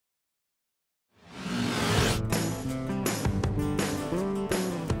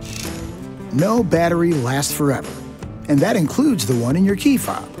No battery lasts forever, and that includes the one in your key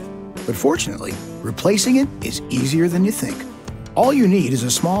fob. But fortunately, replacing it is easier than you think. All you need is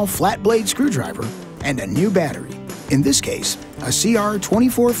a small flat blade screwdriver and a new battery, in this case, a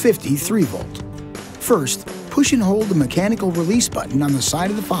CR2450 3-volt. First, push and hold the mechanical release button on the side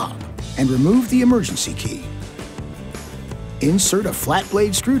of the fob and remove the emergency key. Insert a flat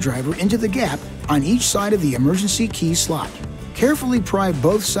blade screwdriver into the gap on each side of the emergency key slot. Carefully pry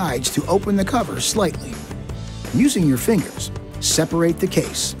both sides to open the cover slightly. Using your fingers, separate the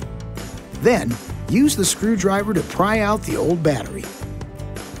case. Then, use the screwdriver to pry out the old battery.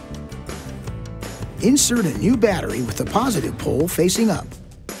 Insert a new battery with the positive pole facing up.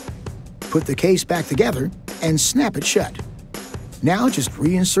 Put the case back together and snap it shut. Now just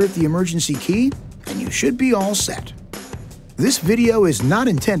reinsert the emergency key and you should be all set. This video is not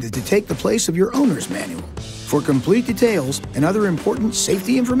intended to take the place of your owner's manual. For complete details and other important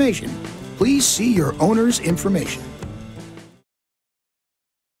safety information, please see your owner's information.